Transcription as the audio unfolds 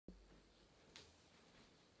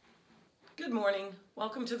Good morning.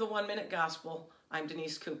 Welcome to the 1 Minute Gospel. I'm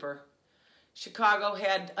Denise Cooper. Chicago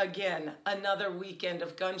had, again, another weekend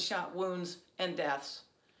of gunshot wounds and deaths.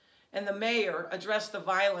 And the mayor addressed the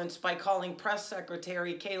violence by calling Press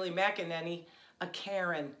Secretary Kayleigh McEnany a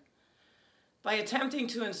Karen. By attempting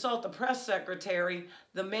to insult the press secretary,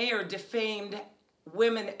 the mayor defamed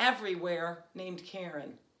women everywhere named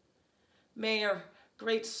Karen. Mayor,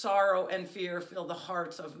 great sorrow and fear fill the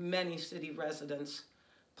hearts of many city residents.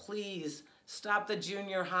 Please stop the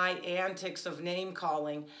junior high antics of name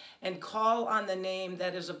calling and call on the name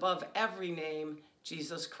that is above every name,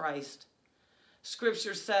 Jesus Christ.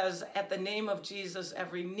 Scripture says, at the name of Jesus,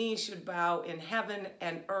 every knee should bow in heaven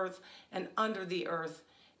and earth and under the earth,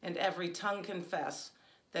 and every tongue confess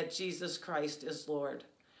that Jesus Christ is Lord.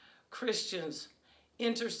 Christians,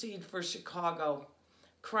 intercede for Chicago.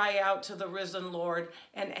 Cry out to the risen Lord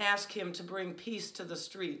and ask him to bring peace to the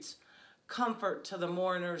streets, comfort to the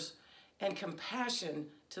mourners, and compassion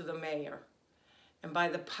to the mayor. And by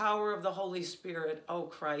the power of the Holy Spirit, O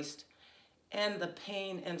Christ, end the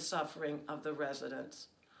pain and suffering of the residents.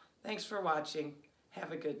 Thanks for watching.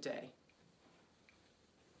 Have a good day.